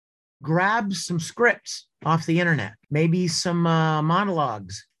grab some scripts off the internet, maybe some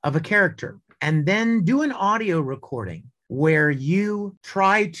monologues of a character, and then do an audio recording where you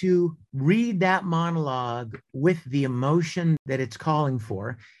try to read that monologue with the emotion that it's calling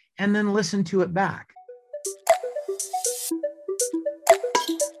for, and then listen to it back.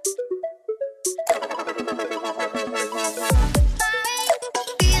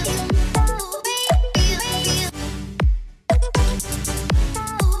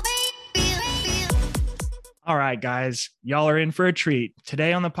 All right, guys, y'all are in for a treat.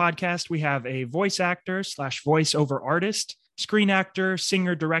 Today on the podcast, we have a voice actor / voiceover artist, screen actor,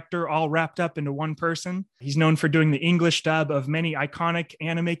 singer, director, all wrapped up into one person. He's known for doing the English dub of many iconic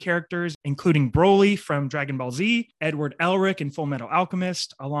anime characters, including Broly from Dragon Ball Z, Edward Elric in Full Metal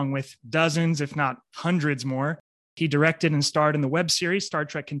Alchemist, along with dozens, if not hundreds more. He directed and starred in the web series Star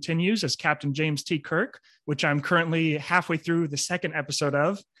Trek Continues as Captain James T. Kirk, which I'm currently halfway through the second episode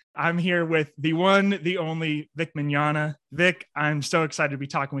of. I'm here with the one, the only Vic Mignogna. Vic, I'm so excited to be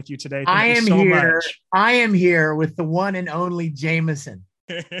talking with you today. Thank you so much. I am here with the one and only Jameson.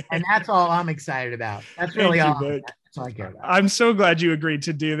 And that's all I'm excited about. That's really all. That's all I care about. I'm so glad you agreed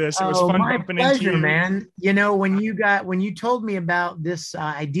to do this. It was fun bumping into you, man. You know, when you told me about this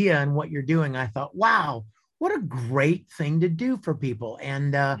idea and what you're doing, I thought, wow, what a great thing to do for people.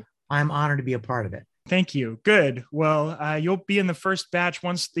 And I'm honored to be a part of it. Thank you. Good. Well, you'll be in the first batch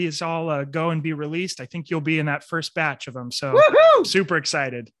once these all go and be released. I think you'll be in that first batch of them. So I'm super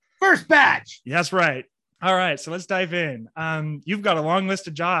excited. First batch. That's right. All right. So let's dive in. You've got a long list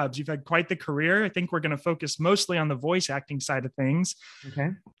of jobs. You've had quite the career. I think we're going to focus mostly on the voice acting side of things. Okay.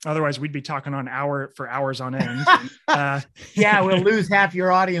 Otherwise, we'd be talking for hours on end. Yeah, we'll lose half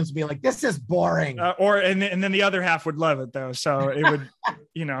your audience and be like, this is boring. And then the other half would love it, though. So it would,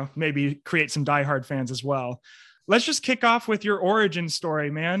 maybe create some diehard fans as well. Let's just kick off with your origin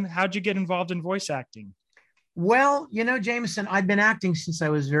story, man. How'd you get involved in voice acting? Well, Jameson, I've been acting since I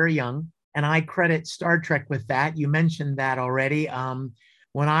was very young. And I credit Star Trek with that. You mentioned that already.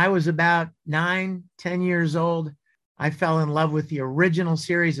 When I was about 9, 10 years old, I fell in love with the original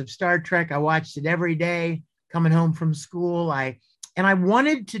series of Star Trek. I watched it every day coming home from school. I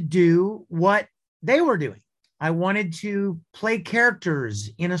wanted to do what they were doing. I wanted to play characters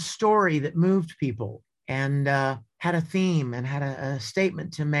in a story that moved people and had a theme and had a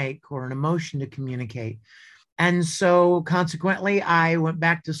statement to make or an emotion to communicate. And so consequently, I went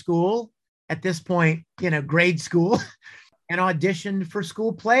back to school. At this point, grade school, and auditioned for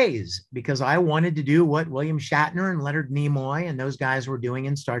school plays because I wanted to do what William Shatner and Leonard Nimoy and those guys were doing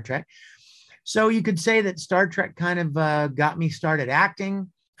in Star Trek. So you could say that Star Trek kind of got me started acting,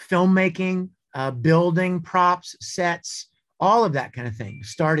 filmmaking, building props, sets, all of that kind of thing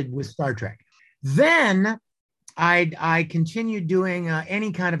started with Star Trek. Then I continued doing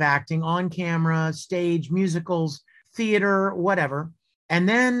any kind of acting on camera, stage, musicals, theater, whatever. And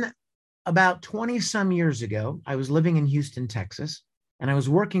then about 20 some years ago, I was living in Houston, Texas, and I was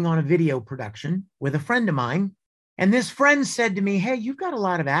working on a video production with a friend of mine. And this friend said to me, "Hey, you've got a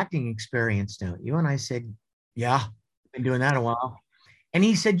lot of acting experience, don't you?" And I said, "Yeah, I've been doing that a while." And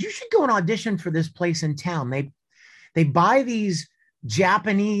he said, "You should go and audition for this place in town. They buy these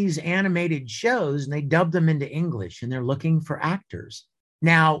Japanese animated shows and they dub them into English, and they're looking for actors."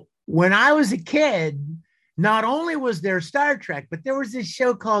 Now, when I was a kid, not only was there Star Trek, but there was this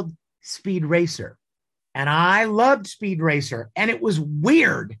show called Speed Racer. And I loved Speed Racer. And it was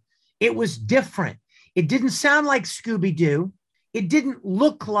weird. It was different. It didn't sound like Scooby-Doo. It didn't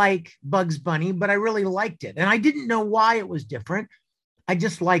look like Bugs Bunny, but I really liked it. And I didn't know why it was different. I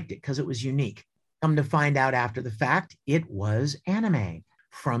just liked it because it was unique. Come to find out after the fact, it was anime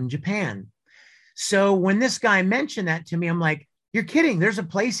from Japan. So when this guy mentioned that to me, I'm like, "You're kidding. There's a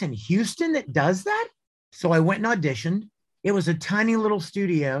place in Houston that does that?" So I went and auditioned. It was a tiny little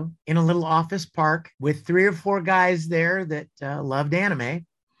studio in a little office park with 3 or 4 guys there that loved anime.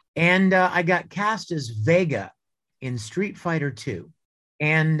 And I got cast as Vega in Street Fighter 2.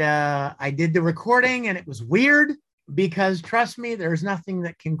 And I did the recording, and it was weird because, trust me, there's nothing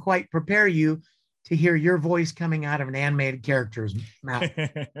that can quite prepare you to hear your voice coming out of an animated character's mouth.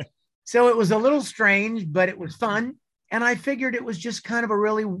 So it was a little strange, but it was fun. And I figured it was just kind of a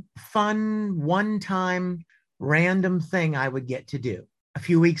really fun, one-time random thing I would get to do. A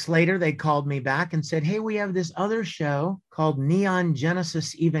few weeks later, they called me back and said, "Hey, we have this other show called Neon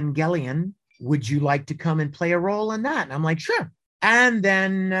Genesis Evangelion. Would you like to come and play a role in that?" And I'm like, "Sure." And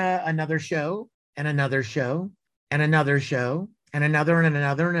then another show and another show and another show and another and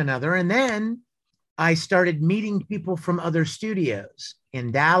another and another. And then I started meeting people from other studios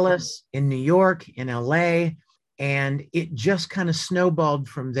in Dallas, in New York, in LA. And it just kind of snowballed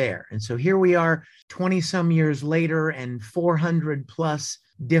from there. And so here we are 20 some years later and 400 plus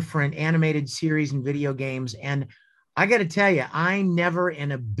different animated series and video games. And I got to tell you, I never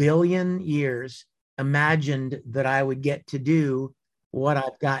in a billion years imagined that I would get to do what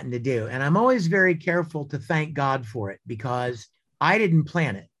I've gotten to do. And I'm always very careful to thank God for it because I didn't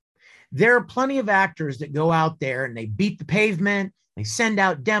plan it. There are plenty of actors that go out there and they beat the pavement, they send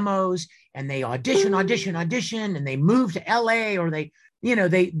out demos and they audition, and they move to LA or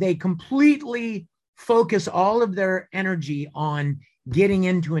they completely focus all of their energy on getting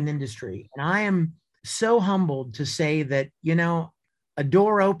into an industry. And I am so humbled to say that, a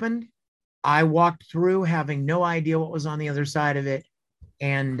door opened. I walked through having no idea what was on the other side of it.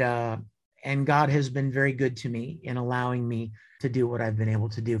 And God has been very good to me in allowing me to do what I've been able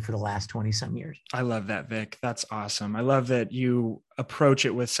to do for the last 20 some years. I love that, Vic. That's awesome. I love that you approach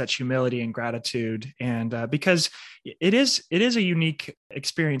it with such humility and gratitude. And because it is a unique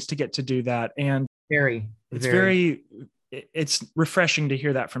experience to get to do that. And it's refreshing to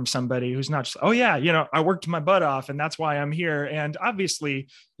hear that from somebody who's not just, oh yeah, I worked my butt off and that's why I'm here. And obviously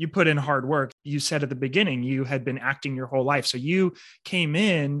you put in hard work. You said at the beginning, you had been acting your whole life. So you came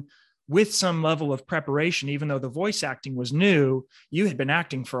in with some level of preparation, even though the voice acting was new, you had been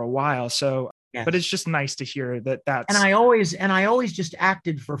acting for a while. So, yes. But it's just nice to hear that's. And I always just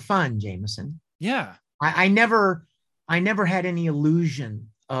acted for fun, Jameson. Yeah. I never had any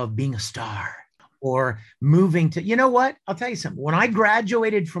illusion of being a star or moving to, you know what? I'll tell you something. When I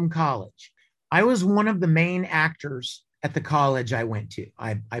graduated from college, I was one of the main actors at the college I went to.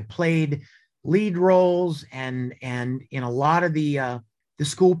 I played lead roles and in a lot of the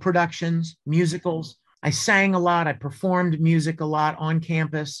school productions, musicals. I sang a lot. I performed music a lot on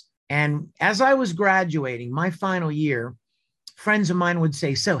campus. And as I was graduating, my final year, friends of mine would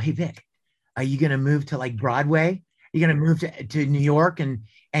say, so, hey, Vic, are you going to move to like Broadway? Are you going to move to New York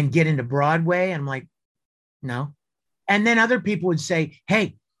and get into Broadway? And I'm like, no. And then other people would say,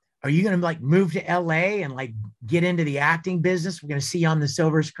 hey, are you going to like move to LA and like get into the acting business? We're going to see you on the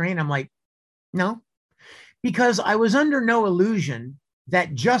silver screen. I'm like, no, because I was under no illusion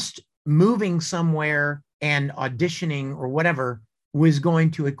that just moving somewhere and auditioning or whatever was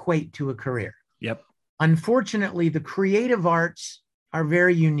going to equate to a career. Yep. Unfortunately, the creative arts are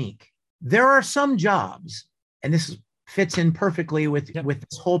very unique. There are some jobs, and this fits in perfectly with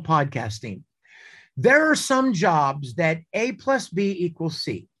this whole podcast theme. There are some jobs that A plus B equals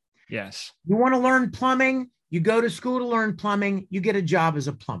C. Yes. You want to learn plumbing, you go to school to learn plumbing, you get a job as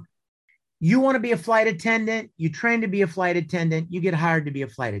a plumber. You want to be a flight attendant, you train to be a flight attendant, you get hired to be a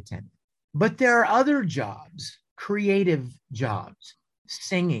flight attendant. But there are other jobs, creative jobs,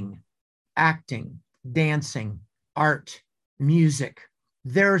 singing, acting, dancing, art, music.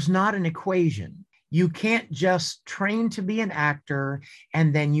 There's not an equation. You can't just train to be an actor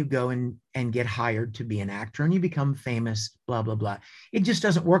and then you go and get hired to be an actor and you become famous, blah, blah, blah. It just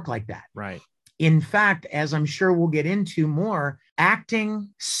doesn't work like that. Right. In fact, as I'm sure we'll get into more, acting,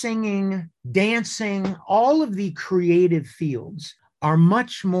 singing, dancing, all of the creative fields are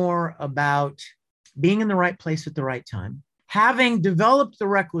much more about being in the right place at the right time, having developed the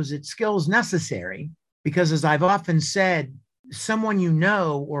requisite skills necessary, because as I've often said, someone you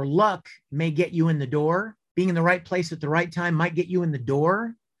know or luck may get you in the door. Being in the right place at the right time might get you in the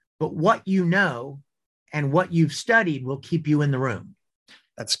door, but what you know and what you've studied will keep you in the room.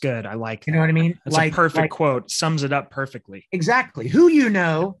 That's good. I like that. You know what I mean? That's a perfect quote. Sums it up perfectly. Exactly. Who you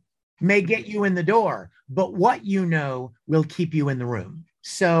know may get you in the door, but what you know will keep you in the room.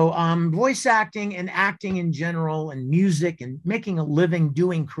 So voice acting and acting in general and music and making a living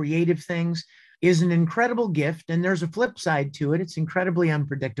doing creative things is an incredible gift. And there's a flip side to it. It's incredibly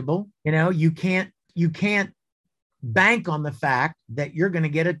unpredictable. You can't bank on the fact that you're going to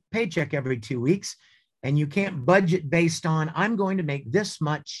get a paycheck every 2 weeks. And you can't budget based on, I'm going to make this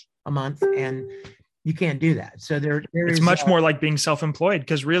much a month, and you can't do that. So it's much more like being self-employed,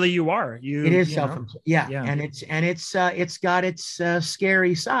 because really you are. It is self-employed. Yeah. And it's got its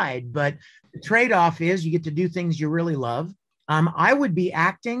scary side, but the trade-off is you get to do things you really love. I would be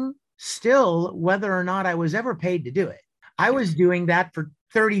acting still, whether or not I was ever paid to do it. I was doing that for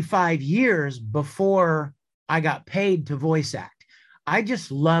 35 years before I got paid to voice act. I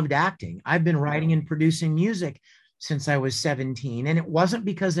just loved acting. I've been writing and producing music since I was 17, and it wasn't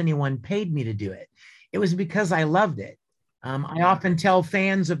because anyone paid me to do it. It was because I loved it. I often tell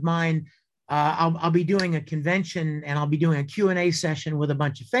fans of mine, I'll be doing a convention and I'll be doing a Q&A session with a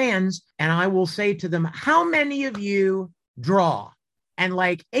bunch of fans, and I will say to them, how many of you draw? And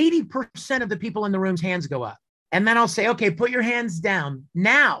like 80% of the people in the room's hands go up. And then I'll say, okay, put your hands down.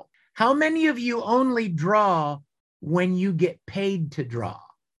 Now, how many of you only draw when you get paid to draw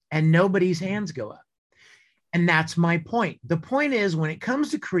and nobody's hands go up. And that's my point. The point is, when it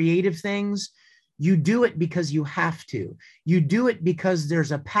comes to creative things, you do it because you have to. You do it because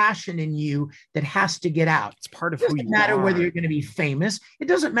there's a passion in you that has to get out. It's part of who you are. It doesn't matter whether you're going to be famous. It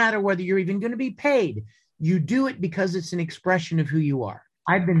doesn't matter whether you're even going to be paid. You do it because it's an expression of who you are.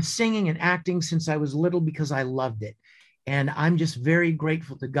 I've been singing and acting since I was little because I loved it. And I'm just very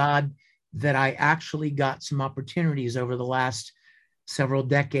grateful to God that I actually got some opportunities over the last several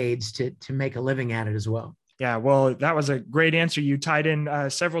decades to make a living at it as well. Yeah, well, that was a great answer. You tied in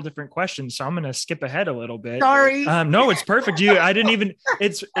several different questions, so I'm going to skip ahead a little bit. Sorry. No, it's perfect.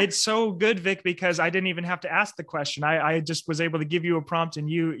 It's so good, Vic, because I didn't even have to ask the question. I just was able to give you a prompt, and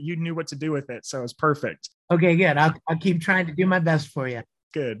you knew what to do with it. So it's perfect. Okay, good. I'll keep trying to do my best for you.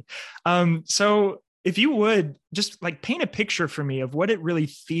 Good. So if you would just like paint a picture for me of what it really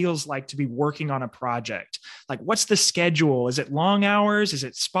feels like to be working on a project. Like, what's the schedule? Is it long hours? Is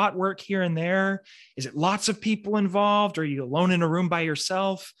it spot work here and there? Is it lots of people involved? Are you alone in a room by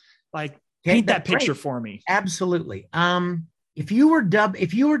yourself? Like, paint that picture for me. Absolutely. If you were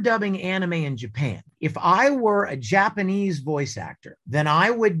dubbing anime in Japan, if I were a Japanese voice actor, then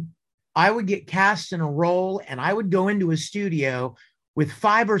I would get cast in a role and I would go into a studio with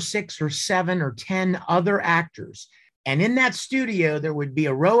 5 or 6 or 7 or 10 other actors. And in that studio, there would be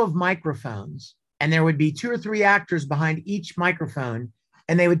a row of microphones, and there would be 2 or 3 actors behind each microphone.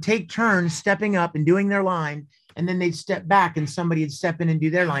 And they would take turns stepping up and doing their line. And then they'd step back and somebody would step in and do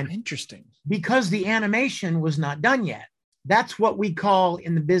their line. Interesting. Because the animation was not done yet. That's what we call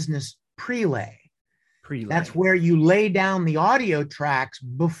in the business prelay. That's where you lay down the audio tracks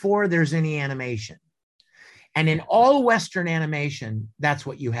before there's any animation. And in all Western animation, that's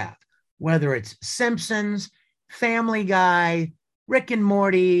what you have, whether it's Simpsons, Family Guy, Rick and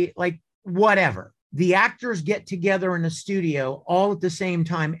Morty, like whatever. The actors get together in a studio all at the same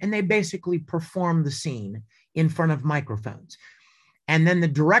time, and they basically perform the scene in front of microphones. And then the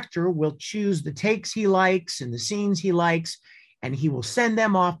director will choose the takes he likes and the scenes he likes, and he will send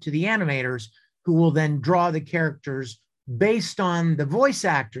them off to the animators, who will then draw the characters based on the voice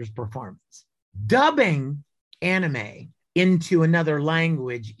actor's performance. Dubbing anime into another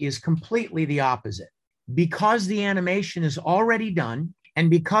language is completely the opposite. Because the animation is already done, and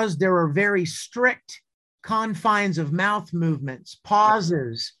because there are very strict confines of mouth movements,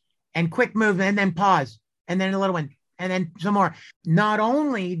 pauses, and quick movement, and then pause, and then a little one, and then some more. Not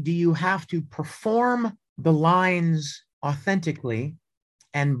only do you have to perform the lines authentically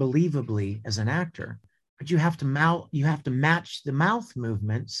and believably as an actor, but you have to match the mouth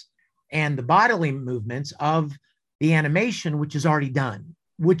movements and the bodily movements of the animation, which is already done,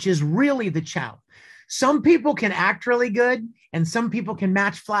 which is really the challenge. Some people can act really good and some people can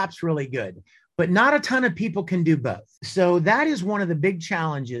match flaps really good, but not a ton of people can do both. So that is one of the big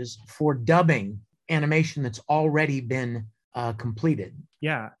challenges for dubbing animation that's already been completed.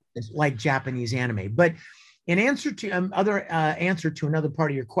 Yeah. It's like Japanese anime. But in answer to another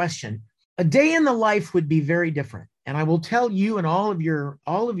part of your question, a day in the life would be very different. And I will tell you and all of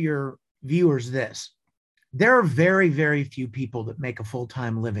your viewers this: there are very, very few people that make a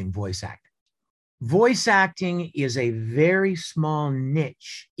full-time living voice acting. Voice acting is a very small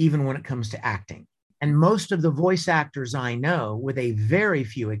niche, even when it comes to acting. And most of the voice actors I know, with a very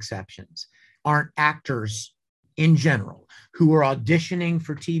few exceptions, aren't actors in general who are auditioning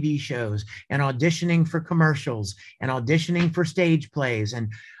for TV shows and auditioning for commercials and auditioning for stage plays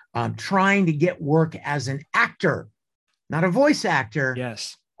and trying to get work as an actor, not a voice actor.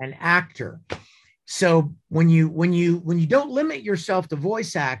 Yes. An actor. So when you don't limit yourself to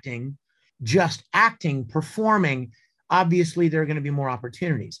voice acting, just acting, performing, obviously there are going to be more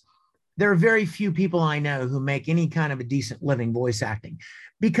opportunities. There are very few people I know who make any kind of a decent living voice acting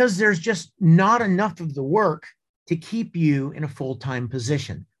because there's just not enough of the work to keep you in a full-time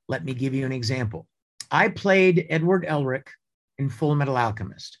position. Let me give you an example. I played Edward Elric in Full Metal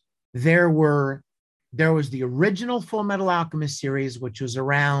Alchemist. There was the original Full Metal Alchemist series, which was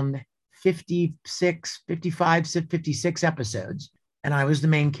around 56 episodes, and I was the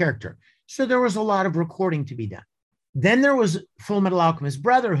main character. So there was a lot of recording to be done. Then there was Full Metal Alchemist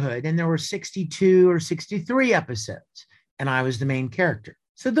Brotherhood, and there were 62 or 63 episodes, and I was the main character.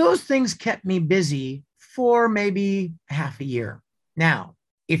 So those things kept me busy for maybe half a year. Now,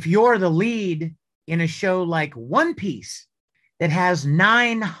 if you're the lead in a show like One Piece that has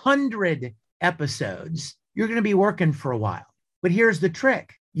 900 episodes, you're going to be working for a while. But here's the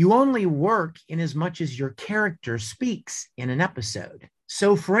trick. You only work in as much as your character speaks in an episode.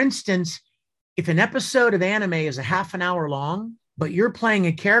 So for instance, if an episode of anime is a half an hour long, but you're playing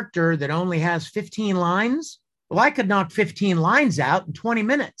a character that only has 15 lines, Well, I could knock 15 lines out in 20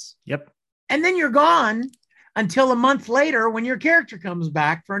 minutes. Yep. And then you're gone until a month later when your character comes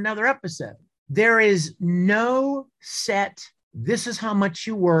back for another episode. There is no set, this is how much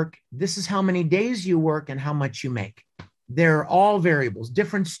you work, this is how many days you work, and how much you make. They're all variables.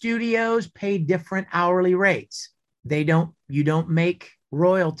 Different studios pay different hourly rates. You don't make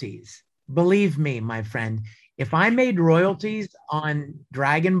royalties. Believe me, my friend, if I made royalties on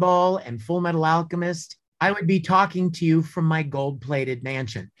Dragon Ball and Full Metal Alchemist, I would be talking to you from my gold-plated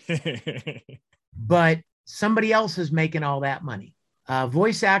mansion. But somebody else is making all that money.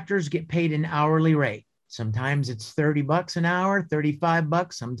 Voice actors get paid an hourly rate. Sometimes it's $30 an hour,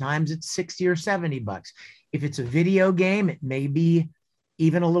 $35. Sometimes it's $60 or $70. If it's a video game, it may be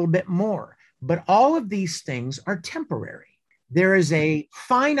even a little bit more. But all of these things are temporary. There is a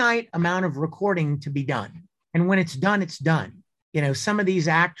finite amount of recording to be done. And when it's done, it's done. You know, some of these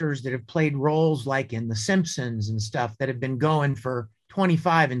actors that have played roles like in The Simpsons and stuff that have been going for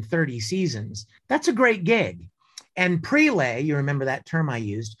 25 and 30 seasons, that's a great gig. And prelay, you remember that term I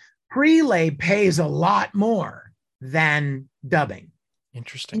used, prelay pays a lot more than dubbing.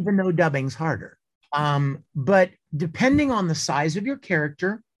 Interesting. Even though dubbing's harder. But depending on the size of your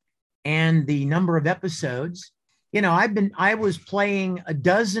character and the number of episodes, you know, I was playing a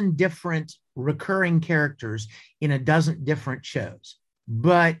dozen different recurring characters in a dozen different shows,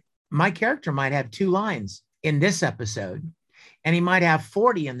 but my character might have 2 lines in this episode and he might have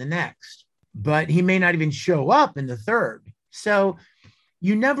 40 in the next, but he may not even show up in the third. So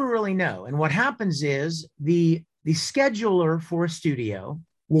you never really know. And what happens is the scheduler for a studio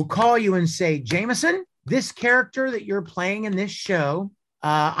will call you and say, Jameson, this character that you're playing in this show,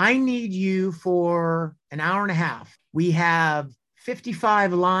 I need you for an hour and a half. We have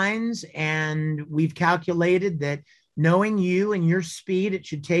 55 lines, and we've calculated that knowing you and your speed, it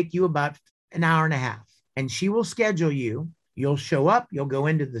should take you about an hour and a half. And she will schedule you. You'll show up. You'll go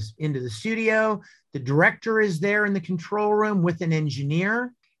into the studio. The director is there in the control room with an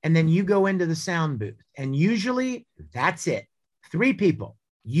engineer, and then you go into the sound booth. And usually that's it. 3 people.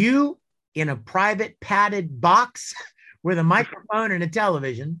 You in a private padded box with a microphone and a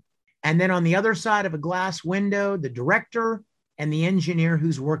television. And then on the other side of a glass window, the director and the engineer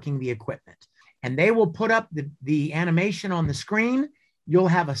who's working the equipment. And they will put up the animation on the screen. You'll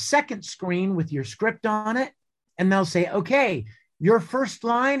have a second screen with your script on it. And they'll say, okay, your first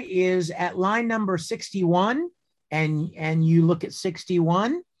line is at line number 61. And you look at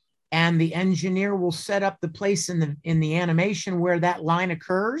 61. And the engineer will set up the place in the animation where that line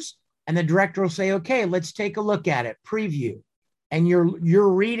occurs. And the director will say, okay, let's take a look at it, preview. And you're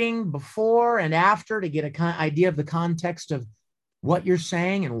reading before and after to get an idea of the context of what you're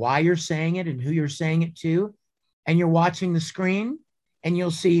saying and why you're saying it and who you're saying it to. And you're watching the screen and you'll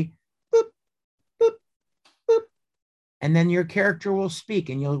see boop, boop, boop. And then your character will speak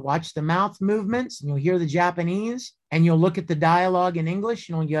and you'll watch the mouth movements and you'll hear the Japanese and you'll look at the dialogue in English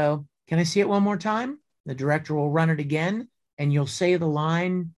and you'll go, can I see it one more time? The director will run it again and you'll say the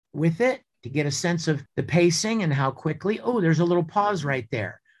line with it to get a sense of the pacing and how quickly, oh, there's a little pause right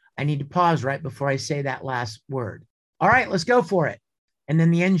there. I need to pause right before I say that last word. All right, let's go for it. And then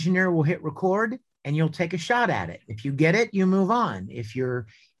the engineer will hit record and you'll take a shot at it. If you get it, you move on. If you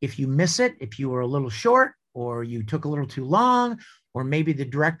miss it, if you were a little short or you took a little too long, or maybe the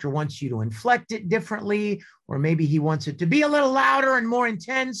director wants you to inflect it differently, or maybe he wants it to be a little louder and more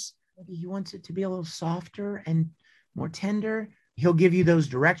intense. Maybe he wants it to be a little softer and more tender. He'll give you those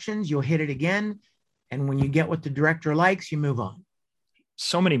directions. You'll hit it again. And when you get what the director likes, you move on.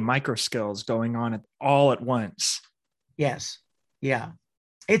 So many micro skills going on all at once. Yes. Yeah.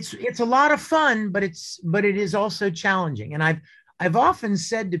 It's a lot of fun, but it is also challenging. And I've often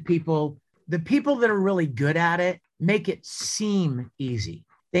said to people, the people that are really good at it make it seem easy.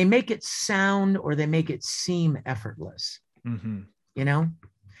 They make it sound or they make it seem effortless. Mm-hmm. You know,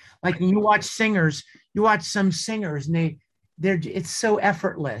 like when you watch some singers and it's so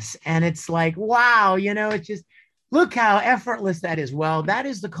effortless and it's like, wow, you know, it's just, look how effortless that is. Well, that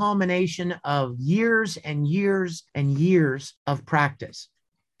is the culmination of years and years and years of practice.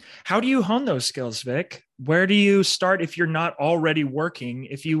 How do you hone those skills, Vic? Where do you start if you're not already working?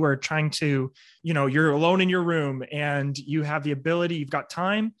 If you were trying to, you know, you're alone in your room and you have the ability, you've got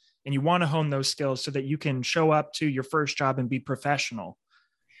time and you want to hone those skills so that you can show up to your first job and be professional.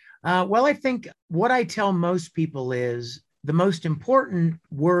 Well, I think what I tell most people is the most important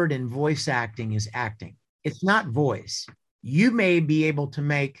word in voice acting is acting. It's not voice. You may be able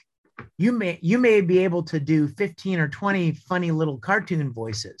to do 15 or 20 funny little cartoon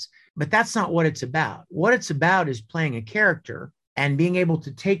voices, but that's not what it's about. What it's about is playing a character and being able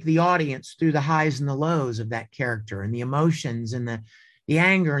to take the audience through the highs and the lows of that character and the emotions and the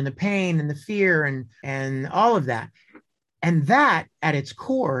anger and the pain and the fear and all of that. And that at its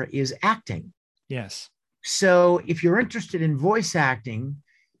core is acting. Yes. So if you're interested in voice acting,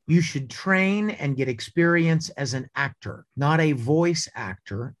 you should train and get experience as an actor, not a voice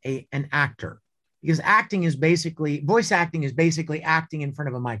actor, an actor. Because voice acting is basically acting in front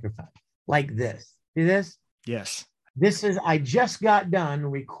of a microphone like this. See this? Yes. I just got done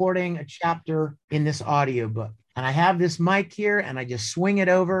recording a chapter in this audiobook. And I have this mic here and I just swing it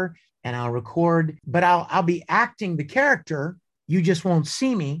over and I'll record, but I'll be acting the character. You just won't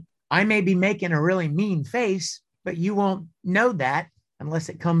see me. I may be making a really mean face, but you won't know that unless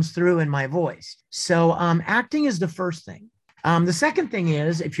it comes through in my voice. So acting is the first thing. The second thing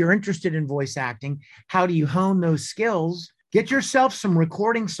is, if you're interested in voice acting, how do you hone those skills? Get yourself some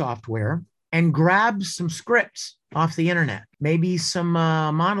recording software and grab some scripts off the internet, maybe some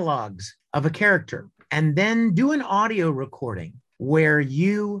monologues of a character, and then do an audio recording where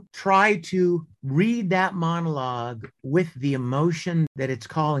you try to read that monologue with the emotion that it's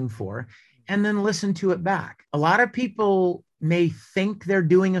calling for, and then listen to it back. A lot of people may think they're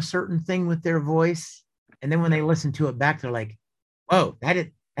doing a certain thing with their voice, and then when they listen to it back, they're like, whoa,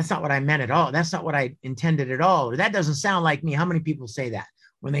 that's not what I meant at all. That's not what I intended at all. Or that doesn't sound like me. How many people say that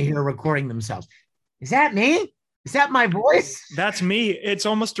when they hear recording themselves? Is that me? Is that my voice? That's me. It's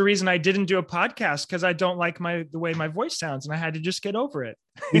almost a reason I didn't do a podcast, because I don't like the way my voice sounds, and I had to just get over it.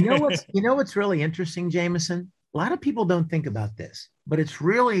 You know what's really interesting, Jameson? A lot of people don't think about this, but it's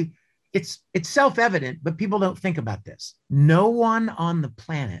self-evident, but people don't think about this. No one on the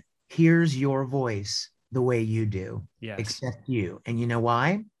planet hears your voice the way you do, yes, except you. And you know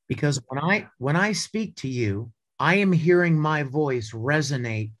why? Because when I speak to you, I am hearing my voice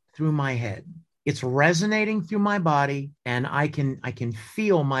resonate through my head. It's resonating through my body, and I can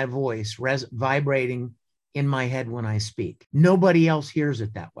feel my voice vibrating in my head when I speak. Nobody else hears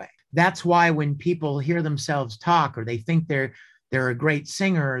it that way. That's why when people hear themselves talk, or they think they're a great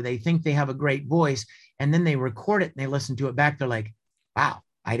singer, or they think they have a great voice, and then they record it and they listen to it back, they're like, wow,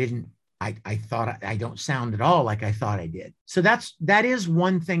 I thought I don't sound at all like I thought I did. So that is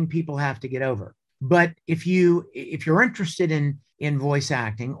one thing people have to get over. But if you're interested in voice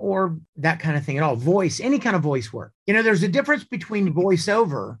acting or that kind of thing at all, any kind of voice work, there's a difference between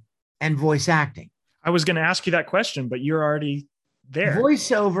voiceover and voice acting. I was going to ask you that question, but you're already there.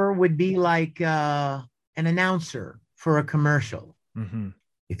 Voiceover would be like an announcer for a commercial. Mm-hmm.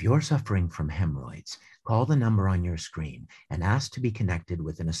 If you're suffering from hemorrhoids, call the number on your screen and ask to be connected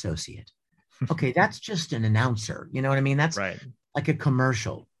with an associate. Okay, that's just an announcer. You know what I mean? That's right. Like a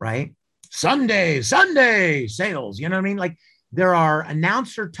commercial, right? Sunday sales. You know what I mean? Like there are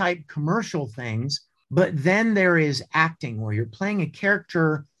announcer type commercial things, but then there is acting where you're playing a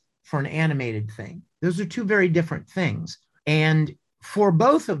character for an animated thing. Those are two very different things. And for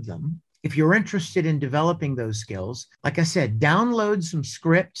both of them, if you're interested in developing those skills, like I said, download some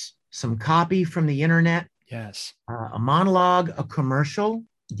scripts, some copy from the internet. Yes. A monologue, a commercial,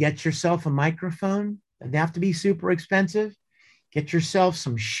 get yourself a microphone. Doesn't have to be super expensive. Get yourself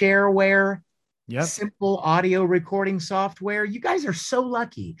some shareware, simple audio recording software. You guys are so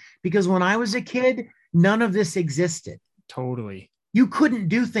lucky, because when I was a kid, none of this existed. Totally. You couldn't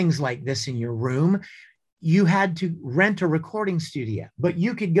do things like this in your room. You had to rent a recording studio, but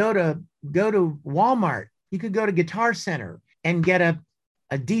you could go to Walmart. You could go to Guitar Center and get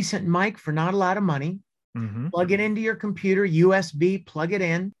a decent mic for not a lot of money, plug it into your computer, USB, plug it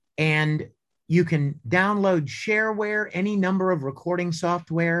in, and you can download shareware, any number of recording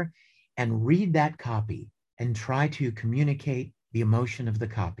software, and read that copy and try to communicate the emotion of the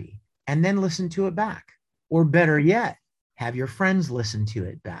copy, and then listen to it back. Or better yet, have your friends listen to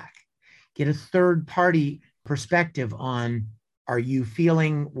it back. Get a third-party perspective on, are you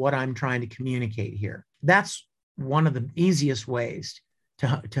feeling what I'm trying to communicate here? That's one of the easiest ways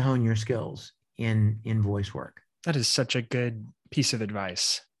to hone your skills in voice work. That is such a good piece of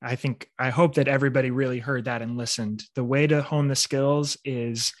advice. I hope that everybody really heard that and listened. The way to hone the skills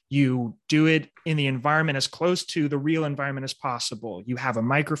is you do it in the environment as close to the real environment as possible. You have a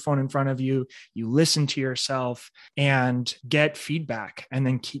microphone in front of you, you listen to yourself and get feedback, and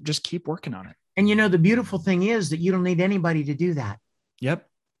then keep working on it. And the beautiful thing is that you don't need anybody to do that. Yep.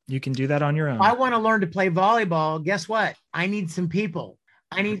 You can do that on your own. If I want to learn to play volleyball, guess what? I need some people.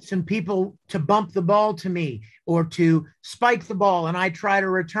 I need some people to bump the ball to me, or to spike the ball and I try to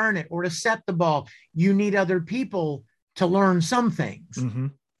return it, or to set the ball. You need other people to learn some things. Mm-hmm.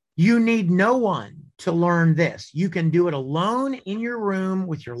 You need no one to learn this. You can do it alone in your room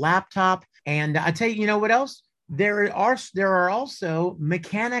with your laptop. And I tell you, what else? there are also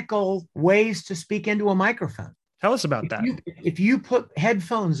mechanical ways to speak into a microphone. Tell us about that. If you put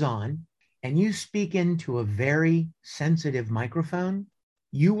headphones on and you speak into a very sensitive microphone,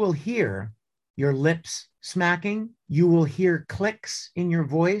 you will hear your lips smacking. You will hear clicks in your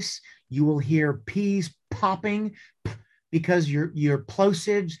voice. You will hear P's popping because your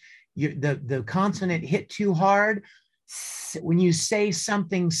plosives, the consonant hit too hard. When you say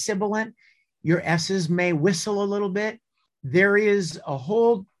something sibilant, your S's may whistle a little bit. There is a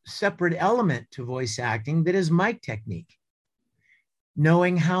whole separate element to voice acting that is mic technique.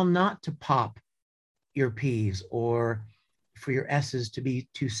 Knowing how not to pop your P's or for your S's to be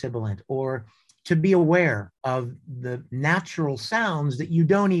too sibilant, or to be aware of the natural sounds that you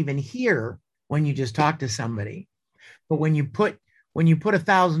don't even hear when you just talk to somebody. But when you put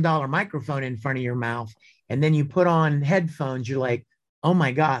 $1,000 microphone in front of your mouth and then you put on headphones, you're like, oh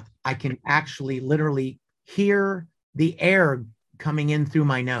my God, I can actually literally hear the air coming in through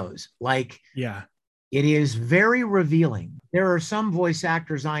my nose. Like, yeah, it is very revealing. There are some voice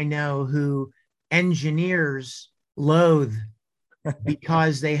actors I know who engineers loathe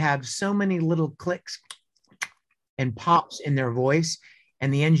because they have so many little clicks and pops in their voice,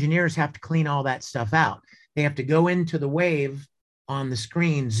 and the engineers have to clean all that stuff out. They have to go into the wave on the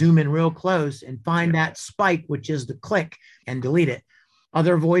screen, zoom in real close, and find that spike, which is the click, and delete it.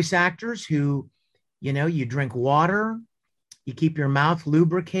 Other voice actors who, you drink water, you keep your mouth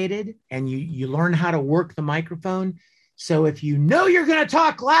lubricated, and you learn how to work the microphone. So if you know you're going to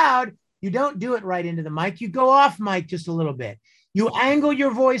talk loud, you don't do it right into the mic. You go off mic just a little bit. You angle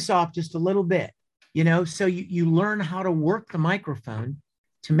your voice off just a little bit, so you learn how to work the microphone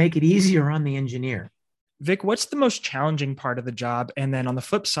to make it easier on the engineer. Vic, what's the most challenging part of the job? And then on the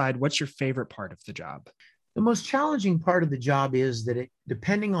flip side, what's your favorite part of the job? The most challenging part of the job is that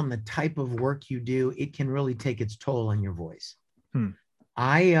depending on the type of work you do, it can really take its toll on your voice.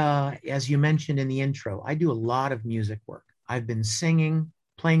 As you mentioned in the intro, I do a lot of music work. I've been singing,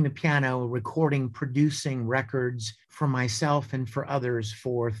 playing the piano, recording, producing records for myself and for others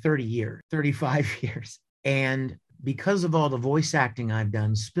for 30 years, 35 years. And because of all the voice acting I've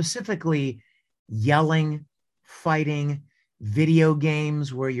done, specifically yelling, fighting, video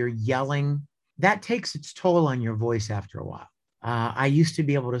games where you're yelling, that takes its toll on your voice after a while. I used to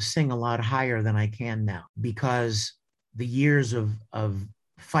be able to sing a lot higher than I can now because the years of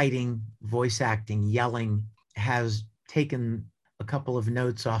fighting, voice acting, yelling has taken a couple of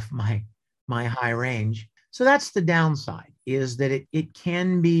notes off my high range. So that's the downside, is that it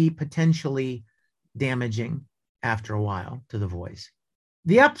can be potentially damaging after a while to the voice.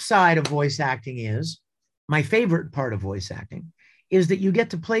 The upside of voice acting is, my favorite part of voice acting, is that you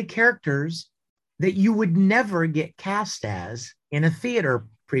get to play characters that you would never get cast as in a theater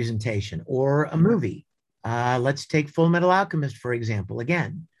presentation or a movie. Let's take Full Metal Alchemist, for example.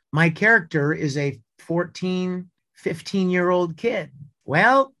 Again, my character is a 14, 15-year-old kid.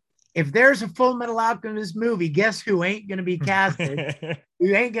 Well, if there's a Full Metal Alchemist movie, guess who ain't going to be casted?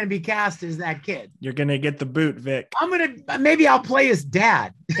 Who ain't going to be cast as that kid? You're going to get the boot, Vic. Maybe I'll play his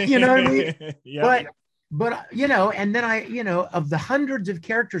dad. You know what I mean? Yep. But, and then of the hundreds of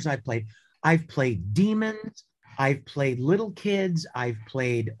characters I've played demons, I've played little kids, I've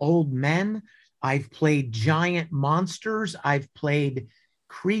played old men, I've played giant monsters, I've played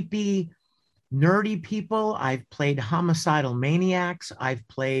creepy, nerdy people, I've played homicidal maniacs, I've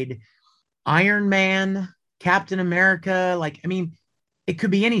played Iron Man, Captain America. It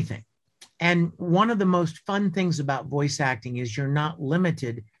could be anything. And one of the most fun things about voice acting is you're not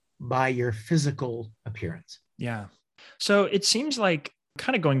limited by your physical appearance. Yeah. So it seems like,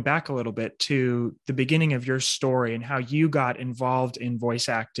 kind of going back a little bit to the beginning of your story and how you got involved in voice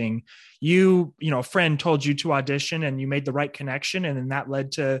acting, a friend told you to audition and you made the right connection, and then that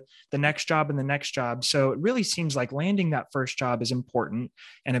led to the next job and the next job. So it really seems like landing that first job is important.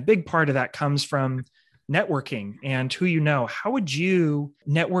 And a big part of that comes from networking and who you know. How would you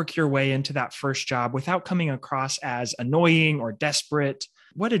network your way into that first job without coming across as annoying or desperate?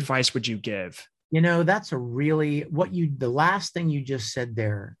 What advice would you give? That's the last thing you just said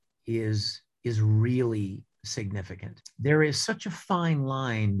there is really significant. There is such a fine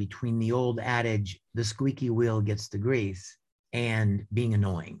line between the old adage, the squeaky wheel gets the grease, and being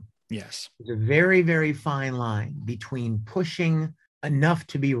annoying. Yes. There's a very, very fine line between pushing enough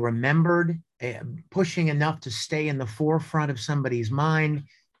to be remembered, pushing enough to stay in the forefront of somebody's mind,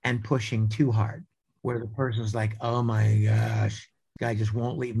 and pushing too hard, where the person's like, oh my gosh, guy just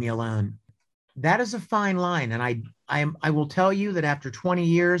won't leave me alone. That is a fine line. And I will tell you that after 20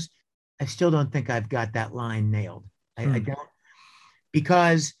 years, I still don't think I've got that line nailed. I don't,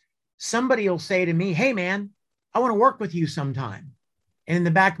 because somebody will say to me, hey man, I want to work with you sometime. And in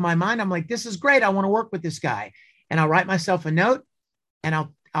the back of my mind, I'm like, this is great. I want to work with this guy. And I'll write myself a note and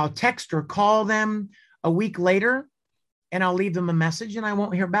I'll text or call them a week later and I'll leave them a message and I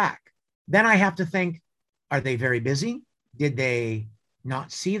won't hear back. Then I have to think, are they very busy? Did they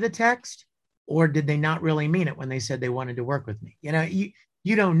not see the text? Or did they not really mean it when they said they wanted to work with me?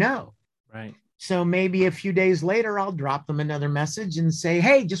 You don't know. Right. So maybe a few days later, I'll drop them another message and say,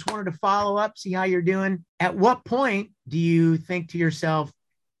 hey, just wanted to follow up, see how you're doing. At what point do you think to yourself,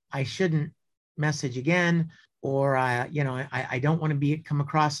 I shouldn't message again? Or, I don't want to come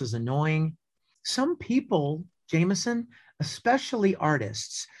across as annoying. Some people, Jameson, especially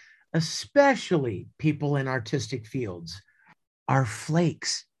artists, especially people in artistic fields, are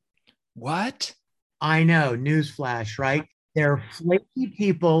flakes. What? I know, newsflash, right? They're flaky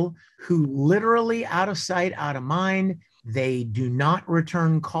people who literally out of sight, out of mind. They do not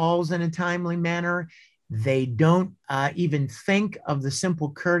return calls in a timely manner. They don't even think of the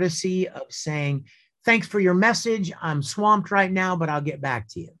simple courtesy of saying, thanks for your message. I'm swamped right now, but I'll get back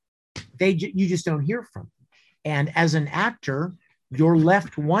to you. You just don't hear from them. And as an actor, you're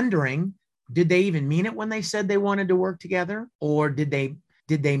left wondering, did they even mean it when they said they wanted to work together? Or did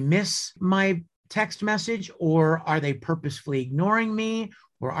they miss my text message, or are they purposefully ignoring me,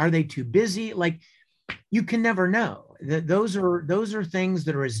 or are they too busy? Like, you can never know. Those are things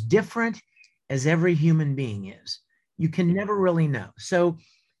that are as different as every human being is. You can never really know. So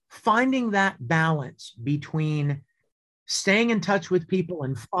finding that balance between staying in touch with people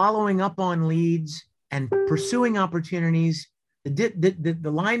and following up on leads and pursuing opportunities, the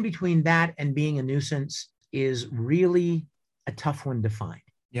line between that and being a nuisance is really a tough one to find.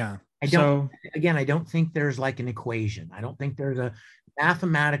 Yeah. I don't think there's like an equation. I don't think there's a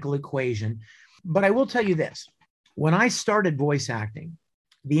mathematical equation, but I will tell you this. When I started voice acting,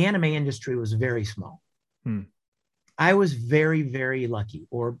 the anime industry was very small. I was very, very lucky,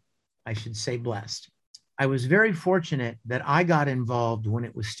 or I should say blessed. I was very fortunate that I got involved when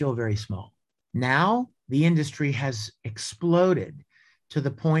it was still very small. Now the industry has exploded to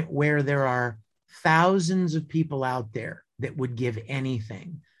the point where there are thousands of people out there that would give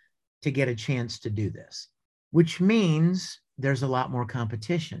anything to get a chance to do this, which means there's a lot more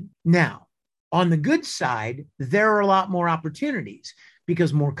competition. Now, on the good side, there are a lot more opportunities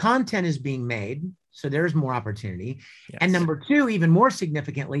because more content is being made. So there's more opportunity. Yes. And number two, even more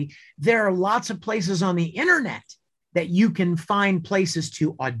significantly, there are lots of places on the internet that you can find places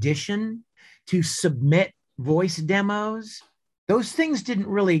to audition, to submit voice demos. Those things didn't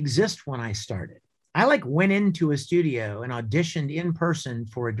really exist when I started. I went into a studio and auditioned in person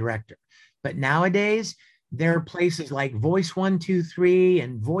for a director. But nowadays, there are places like Voice 123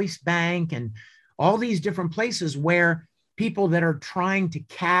 and Voice Bank and all these different places where people that are trying to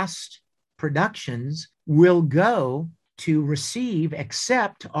cast productions will go to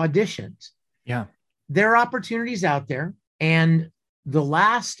accept auditions. Yeah. There are opportunities out there. And the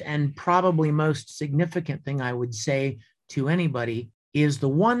last and probably most significant thing I would say to anybody is the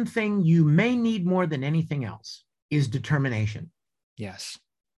one thing you may need more than anything else is determination. Yes.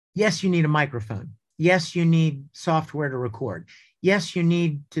 Yes, you need a microphone. Yes, you need software to record. Yes, you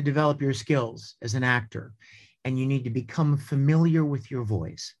need to develop your skills as an actor, and you need to become familiar with your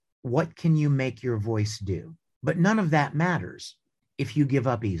voice. What can you make your voice do? But none of that matters if you give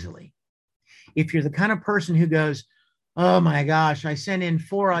up easily. If you're the kind of person who goes, oh my gosh, I sent in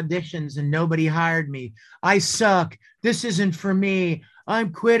 4 auditions and nobody hired me. I suck. This isn't for me.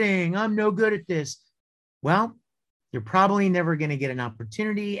 I'm quitting. I'm no good at this. Well, you're probably never going to get an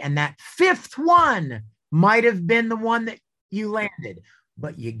opportunity. And that 5th one might have been the one that you landed,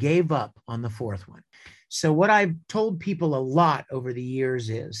 but you gave up on the 4th one. So what I've told people a lot over the years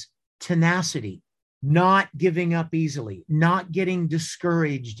is tenacity, not giving up easily, not getting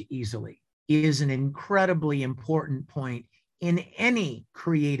discouraged easily is an incredibly important point in any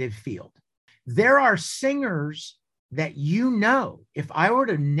creative field. There are singers that if I were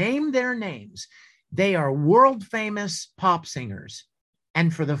to name their names, they are world famous pop singers.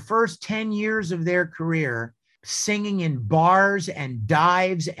 And for the first 10 years of their career, singing in bars and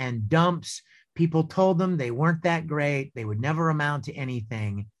dives and dumps, people told them they weren't that great. They would never amount to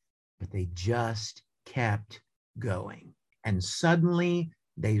anything, but they just kept going. And suddenly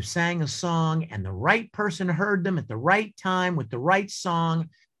they sang a song and the right person heard them at the right time with the right song,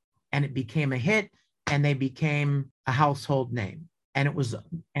 and it became a hit and they became a household name. And it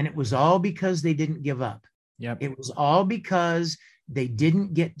was all because they didn't give up. Yep. It was all because they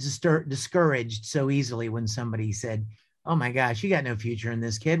didn't get discouraged so easily when somebody said, oh my gosh, you got no future in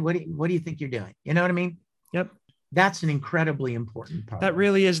this, kid. What do you think you're doing? You know what I mean? Yep. That's an incredibly important part. That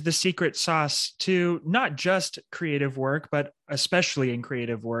really is the secret sauce to not just creative work, but especially in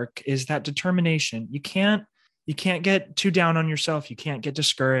creative work, is that determination. You can't get too down on yourself. You can't get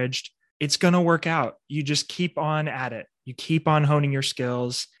discouraged. It's going to work out. You just keep on at it. You keep on honing your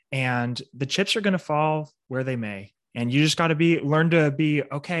skills, and the chips are going to fall where they may. And you just got to learn to be,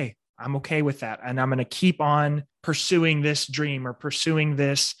 okay, I'm okay with that. And I'm going to keep on pursuing this dream or pursuing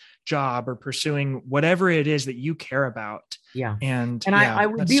this job or pursuing whatever it is that you care about. Yeah. And I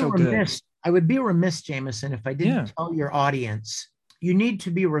would be so remiss. good. I would be remiss, Jameson, if I didn't tell your audience, you need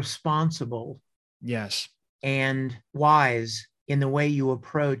to be responsible. Yes. And wise in the way you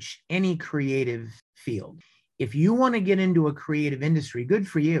approach any creative field. If you want to get into a creative industry, good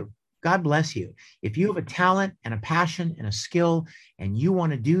for you. God bless you. If you have a talent and a passion and a skill and you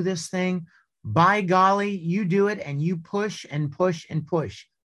want to do this thing, by golly, you do it and you push and push and push.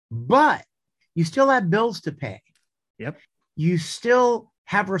 But you still have bills to pay. Yep. You still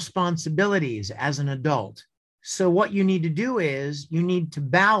have responsibilities as an adult. So what you need to do is you need to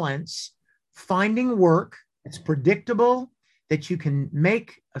balance finding work that's predictable, that you can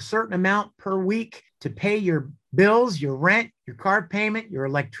make a certain amount per week to pay your bills, your rent, your car payment, your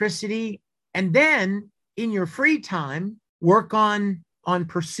electricity, and then in your free time, work on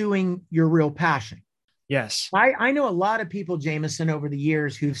pursuing your real passion. Yes. I know a lot of people, Jameson, over the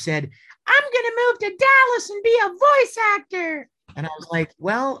years who've said, I'm going to move to Dallas and be a voice actor. And I was like,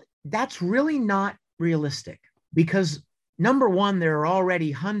 well, that's really not realistic because number one, there are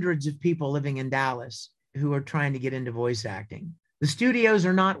already hundreds of people living in Dallas who are trying to get into voice acting. The studios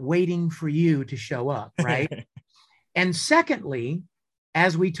are not waiting for you to show up, right? And secondly,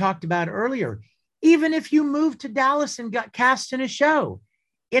 as we talked about earlier, even if you moved to Dallas and got cast in a show,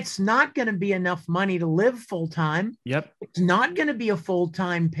 it's not going to be enough money to live full time. Yep. It's not going to be a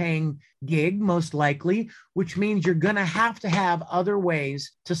full-time paying gig, most likely, which means you're going to have other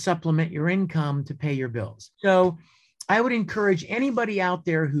ways to supplement your income to pay your bills. So I would encourage anybody out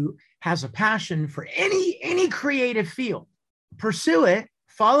there who has a passion for any creative field, pursue it,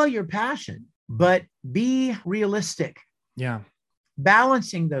 follow your passion, but be realistic. Yeah.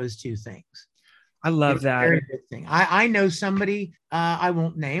 Balancing those two things. I love that. Very good thing. I know somebody, I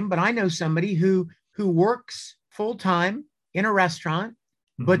won't name, but I know somebody who works full-time in a restaurant,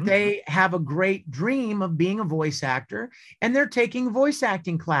 but they have a great dream of being a voice actor, and they're taking voice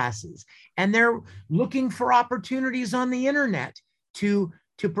acting classes, and they're looking for opportunities on the internet to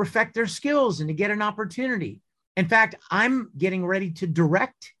perfect their skills and to get an opportunity. In fact, I'm getting ready to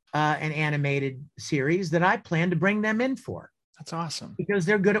direct an animated series that I plan to bring them in for. That's awesome. Because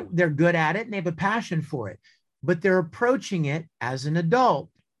they're good at it and they have a passion for it, but they're approaching it as an adult.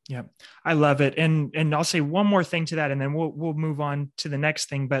 Yeah, I love it. And I'll say one more thing to that, and then we'll move on to the next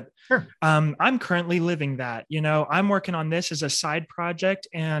thing. But sure. I'm currently living that. I'm working on this as a side project,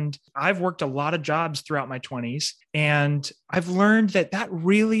 and I've worked a lot of jobs throughout my 20s, and I've learned that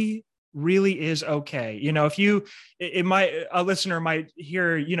really is okay. If a listener might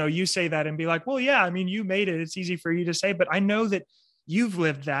hear, you say that and be like, well, yeah, I mean, you made it. It's easy for you to say, but I know that you've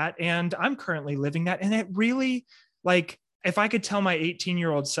lived that and I'm currently living that. And it really, like, if I could tell my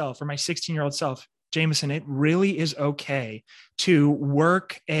 18-year-old self or my 16-year-old self, Jameson, it really is okay to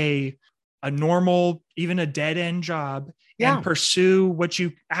work a normal, even a dead end job and pursue what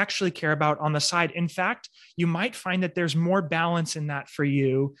you actually care about on the side. In fact, you might find that there's more balance in that for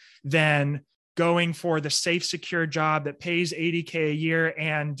you than going for the safe, secure job that pays $80K a year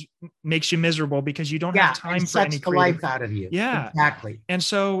and makes you miserable because you don't have time for any creative life out of you. Yeah, exactly. And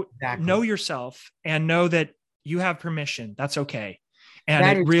so know yourself and know that you have permission. That's okay.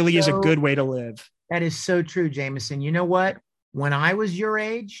 And it really is a good way to live. That is so true, Jameson. You know what? When I was your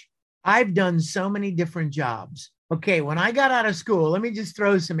age, I've done so many different jobs. Okay, when I got out of school, let me just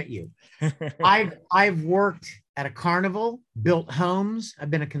throw some at you. I've worked at a carnival, built homes. I've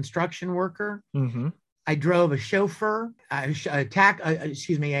been a construction worker. Mm-hmm. I drove a chauffeur, a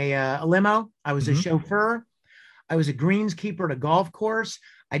limo. I was a chauffeur. I was a greenskeeper at a golf course.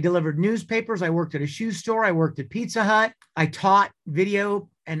 I delivered newspapers. I worked at a shoe store. I worked at Pizza Hut. I taught video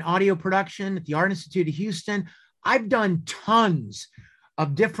and audio production at the Art Institute of Houston. I've done tons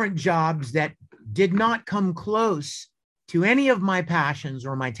of different jobs that did not come close to any of my passions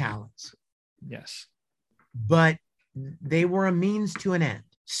or my talents. Yes. But they were a means to an end.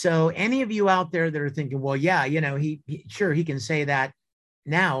 So any of you out there that are thinking, well, yeah, he can say that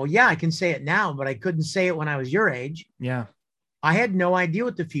now. Yeah, I can say it now, but I couldn't say it when I was your age. Yeah. I had no idea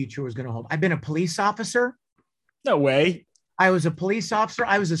what the future was going to hold. I've been a police officer. No way. I was a police officer.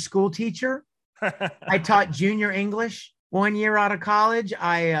 I was a school teacher. I taught junior English 1 year out of college.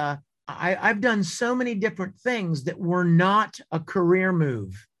 I I've done so many different things that were not a career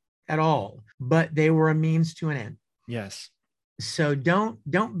move at all, but they were a means to an end. Yes. So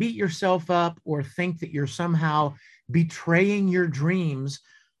don't beat yourself up or think that you're somehow betraying your dreams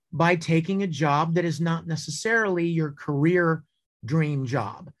by taking a job that is not necessarily your career dream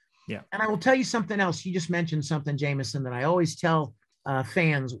job. Yeah. And I will tell you something else. You just mentioned something, Jameson, that I always tell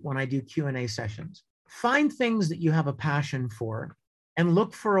fans when I do Q&A sessions. Find things that you have a passion for and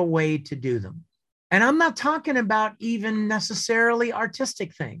look for a way to do them. And I'm not talking about even necessarily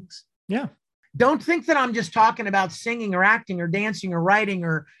artistic things. Yeah. Don't think that I'm just talking about singing or acting or dancing or writing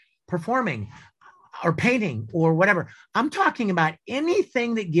or performing or painting or whatever. I'm talking about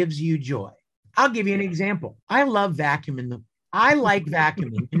anything that gives you joy. I'll give you an example. I love vacuuming. I like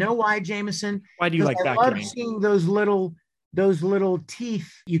vacuuming. You know why, Jameson? Why do you like I vacuuming? love seeing those little teeth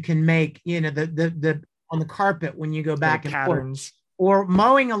you can make, the on the carpet when you go back and patterns. forth, or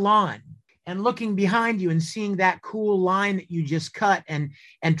mowing a lawn and looking behind you and seeing that cool line that you just cut and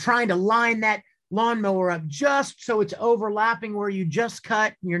trying to line that lawnmower up just so it's overlapping where you just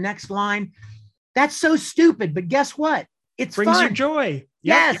cut your next line. That's so stupid, but guess what? It brings fun. You joy. Yep.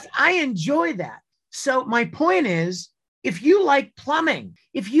 Yes, I enjoy that. So my point is, if you like plumbing,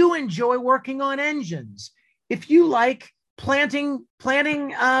 if you enjoy working on engines, if you like planting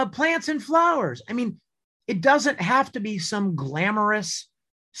plants and flowers, I mean, it doesn't have to be some glamorous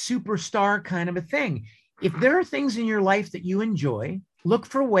superstar kind of a thing. If there are things in your life that you enjoy, look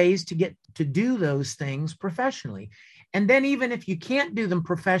for ways to get to do those things professionally. And then even if you can't do them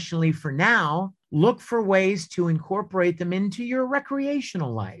professionally for now, look for ways to incorporate them into your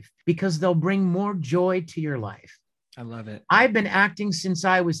recreational life because they'll bring more joy to your life. I love it. I've been acting since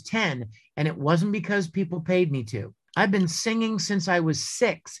I was 10, and it wasn't because people paid me to. I've been singing since I was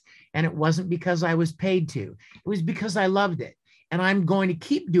 6, and it wasn't because I was paid to. It was because I loved it. And I'm going to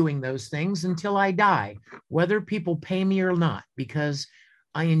keep doing those things until I die, whether people pay me or not, because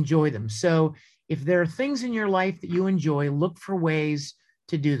I enjoy them. So if there are things in your life that you enjoy, look for ways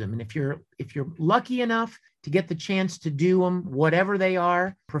to do them. And if you're lucky enough to get the chance to do them, whatever they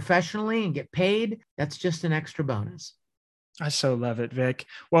are, professionally and get paid, that's just an extra bonus. I so love it, Vic.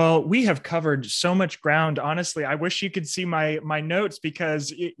 Well, we have covered so much ground. Honestly, I wish you could see my notes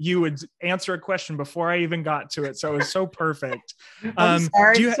because you would answer a question before I even got to it. So it was so perfect. I'm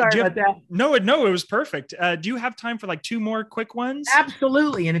sorry about that. No, it was perfect. Do you have time for like 2 more quick ones?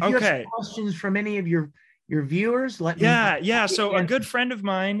 Absolutely. And if you have some questions from any of your viewers, let me know. Yeah. So a good friend of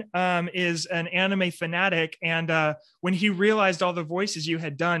mine is an anime fanatic. And when he realized all the voices you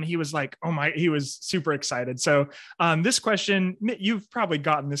had done, he was like, oh my, he was super excited. So this question, you've probably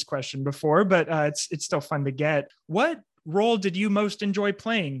gotten this question before, but it's still fun to get. What role did you most enjoy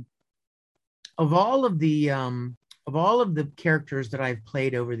playing? Of all of the characters that I've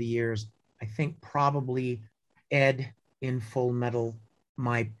played over the years, I think probably Ed in Full Metal,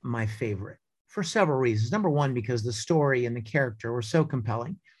 my favorite. For several reasons. Number one, because the story and the character were so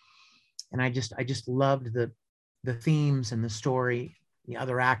compelling. And I just loved the themes and the story. The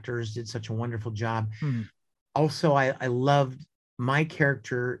other actors did such a wonderful job. Also, I loved my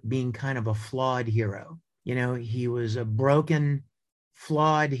character being kind of a flawed hero. You know, he was a broken,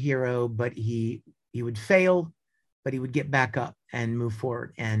 flawed hero, but he would fail, but he would get back up and move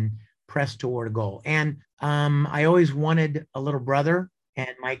forward and press toward a goal. And I always wanted a little brother. And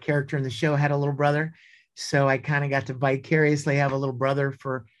my character in the show had a little brother. So I kind of got to vicariously have a little brother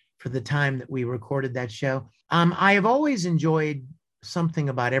for the time that we recorded that show. I have always enjoyed something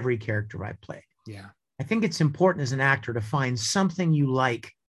about every character I played. Yeah. I think it's important as an actor to find something you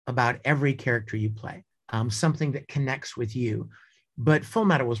like about every character you play, something that connects with you. But Full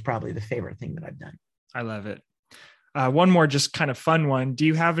Metal was probably the favorite thing that I've done. I love it. One more just kind of fun one. Do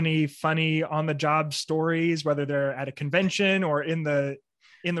you have any funny on the job stories, whether they're at a convention or in the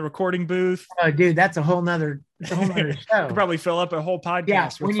recording booth? Oh, dude, that's a whole nother show. Could probably fill up a whole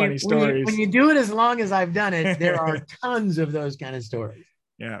podcast with funny stories. When you do it as long as I've done it, there are tons of those kind of stories.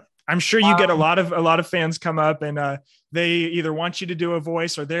 Yeah. I'm sure you get a lot of fans come up and they either want you to do a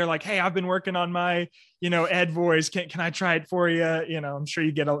voice or they're like, hey, I've been working on my, Ed voice. Can I try it for you? I'm sure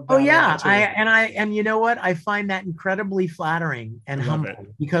you get a. Oh yeah. And you know what? I find that incredibly flattering and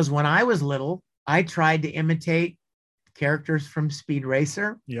humbling because when I was little, I tried to imitate characters from Speed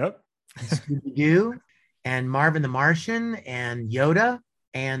Racer. Yep. Scooby-Doo and Marvin the Martian and Yoda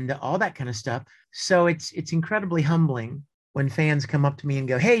and all that kind of stuff. So it's incredibly humbling when fans come up to me and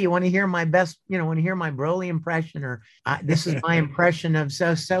go, hey, you want to hear my best, want to hear my Broly impression, or this is my impression of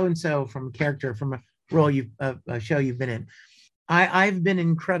so-and-so from a character, from a role a show you've been in. I've been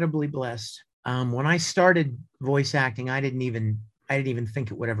incredibly blessed. When I started voice acting, I didn't I didn't even think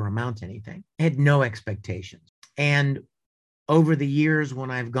it would ever amount to anything. I had no expectations. And over the years,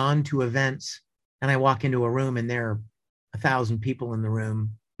 when I've gone to events and I walk into a room and there are 1,000 people in the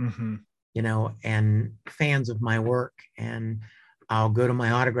room, and fans of my work, and I'll go to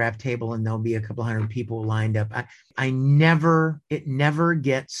my autograph table and there'll be a couple hundred people lined up. It never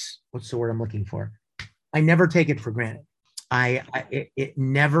gets, what's the word I'm looking for? I never take it for granted. It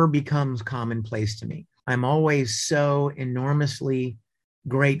never becomes commonplace to me. I'm always so enormously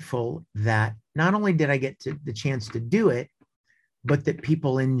grateful that not only did I get the chance to do it, but that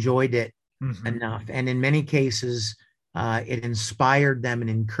people enjoyed it enough. And in many cases, it inspired them and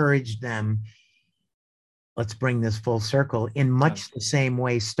encouraged them. Let's bring this full circle in much the same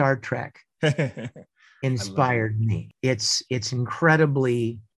way Star Trek inspired me. It's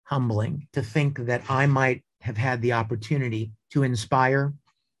incredibly humbling to think that I might have had the opportunity to inspire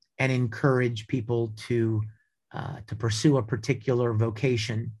and encourage people to pursue a particular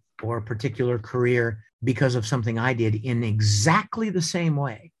vocation or a particular career because of something I did, in exactly the same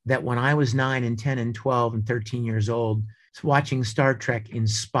way that when I was 9 and 10 and 12 and 13 years old, watching Star Trek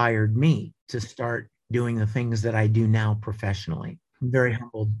inspired me to start doing the things that I do now professionally. I'm very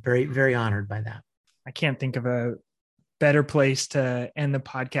humbled, very, very honored by that. I can't think of a better place to end the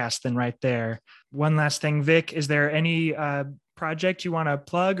podcast than right there. One last thing, Vic, is there any project you want to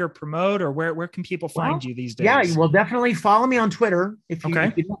plug or promote, or where can people find you these days? Yeah, well, definitely follow me on Twitter. If you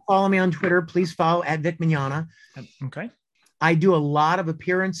don't follow me on Twitter, please follow at Vic Mignogna. Okay. I do a lot of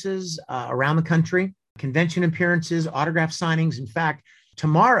appearances around the country, convention appearances, autograph signings. In fact,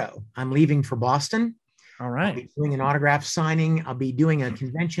 tomorrow I'm leaving for Boston. All right. I'll be doing an autograph signing. I'll be doing a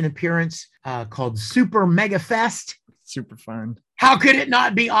convention appearance called Super Mega Fest. Super fun. How could it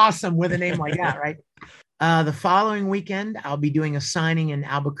not be awesome with a name like that, right? The following weekend, I'll be doing a signing in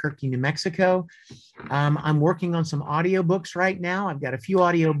Albuquerque, New Mexico. I'm working on some audiobooks right now. I've got a few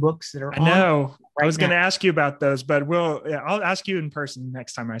audiobooks that are I know. I was going to ask you about those, but I'll ask you in person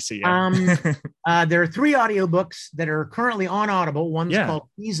next time I see you. There are 3 audiobooks that are currently on Audible. One's called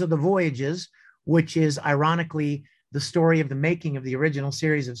Keys of the Voyages, which is ironically the story of the making of the original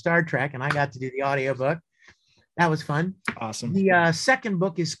series of Star Trek, and I got to do the audiobook. That was fun. Awesome. The second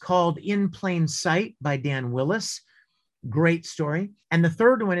book is called In Plain Sight by Dan Willis. Great story. And the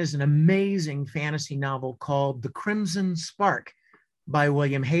third one is an amazing fantasy novel called The Crimson Spark by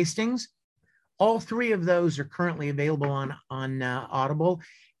William Hastings. All 3 of those are currently available on Audible.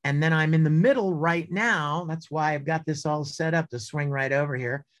 And then I'm in the middle right now. That's why I've got this all set up to swing right over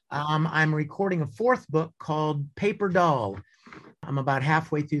here. I'm recording a 4th book called Paper Doll. I'm about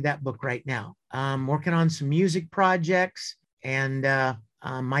halfway through that book right now. I'm working on some music projects, and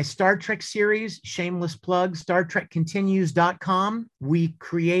my Star Trek series, shameless plug, StarTrekContinues.com. We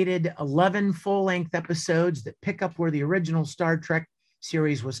created 11 full-length episodes that pick up where the original Star Trek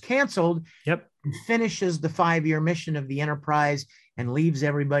series was canceled. Yep. And finishes the 5-year mission of the Enterprise and leaves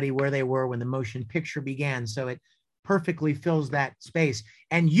everybody where they were when the motion picture began. So it perfectly fills that space.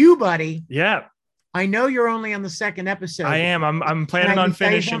 And you, buddy. Yeah. I know you're only on the 2nd episode. I am. I'm planning on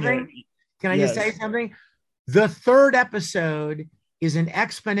finishing it. Can I just say something? The 3rd episode is an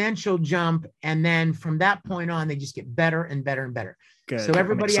exponential jump. And then from that point on, they just get better and better and better. Good. So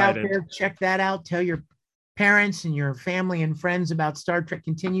everybody out there, check that out. Tell your parents and your family and friends about Star Trek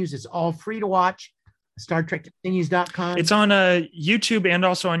Continues. It's all free to watch. StarTrekContinues.com. It's on YouTube and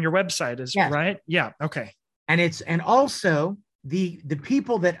also on your website, right? Yeah. Okay. And also the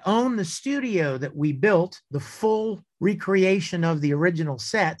people that own the studio that we built, the full recreation of the original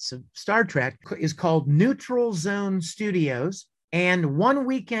sets of Star Trek, is called Neutral Zone Studios. And one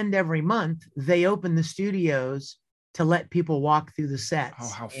weekend every month, they open the studios to let people walk through the sets. Oh,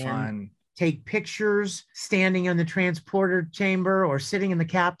 how fun. Take pictures standing in the transporter chamber or sitting in the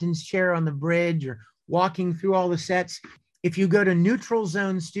captain's chair on the bridge or walking through all the sets. If you go to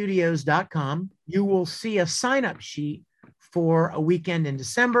neutralzonestudios.com, you will see a sign-up sheet for a weekend in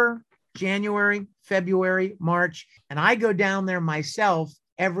December, January, February, March. And I go down there myself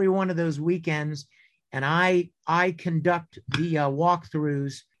every one of those weekends, and I conduct the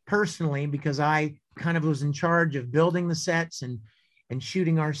walkthroughs personally because I kind of was in charge of building the sets and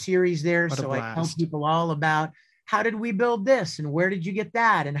shooting our series there. So I tell people all about how did we build this and where did you get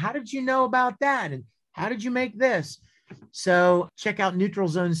that? And how did you know about that? And how did you make this? So check out Neutral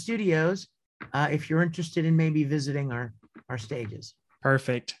Zone Studios if you're interested in maybe visiting our stages.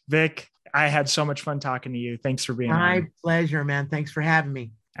 Perfect. Vic, I had so much fun talking to you. Thanks for being on. My pleasure, man. Thanks for having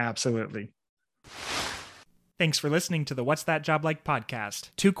me. Absolutely. Thanks for listening to the What's That Job Like podcast.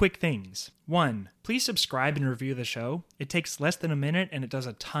 2 quick things. 1, please subscribe and review the show. It takes less than a minute and it does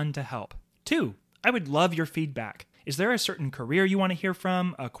a ton to help. 2, I would love your feedback. Is there a certain career you want to hear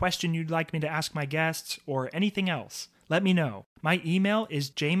from, a question you'd like me to ask my guests, or anything else? Let me know. My email is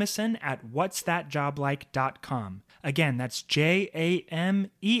jameson@whatsthatjoblike.com. Again, that's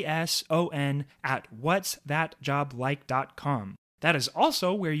JAMESON@whatsthatjoblike.com. That is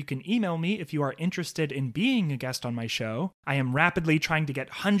also where you can email me if you are interested in being a guest on my show. I am rapidly trying to get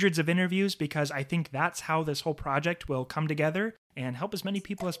hundreds of interviews because I think that's how this whole project will come together and help as many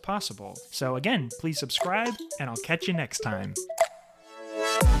people as possible. So again, please subscribe, and I'll catch you next time.